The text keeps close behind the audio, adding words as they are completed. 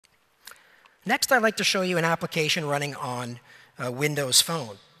Next, I'd like to show you an application running on Windows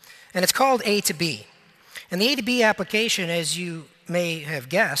Phone. And it's called A to B. And the A to B application, as you may have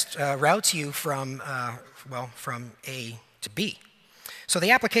guessed, routes you from A to B. So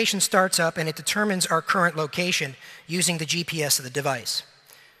the application starts up and it determines our current location using the GPS of the device.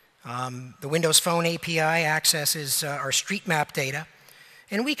 The Windows Phone API accesses our street map data,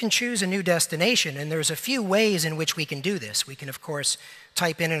 and we can choose a new destination, and there's a few ways in which we can do this. We can, of course,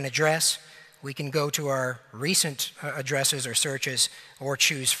 type in an address, we can go to our recent addresses or searches, or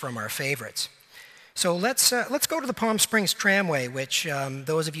choose from our favorites. So let's go to the Palm Springs Tramway, which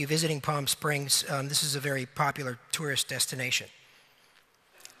those of you visiting Palm Springs, this is a very popular tourist destination.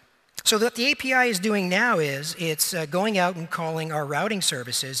 So what the API is doing now is it's going out and calling our routing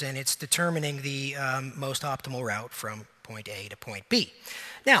services, and it's determining the most optimal route from point A to point B.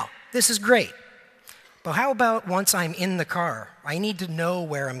 Now, this is great, but how about once I'm in the car? I need to know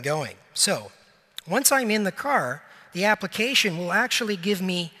where I'm going. So once I'm in the car, the application will actually give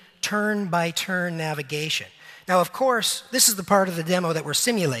me turn-by-turn navigation. Now, of course, this is the part of the demo that we're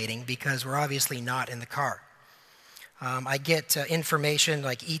simulating because we're obviously not in the car. I get information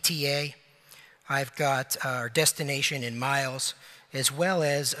like ETA. I've got our destination in miles, as well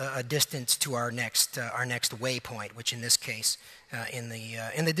as a distance to our next waypoint, which in this case, in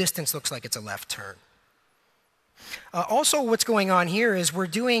the distance, looks like it's a left turn. Also, what's going on here is we're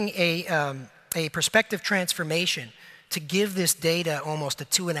doing a perspective transformation to give this data almost a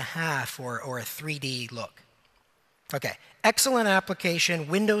 2.5 or a 3D look. Okay, excellent application,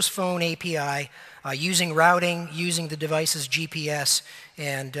 Windows Phone API, using routing, using the device's GPS,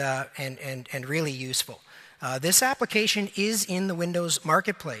 and really useful. This application is in the Windows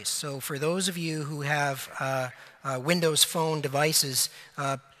Marketplace, so for those of you who have Windows Phone devices,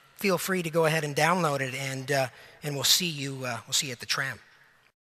 feel free to go ahead and download it, and we'll see you at the tram.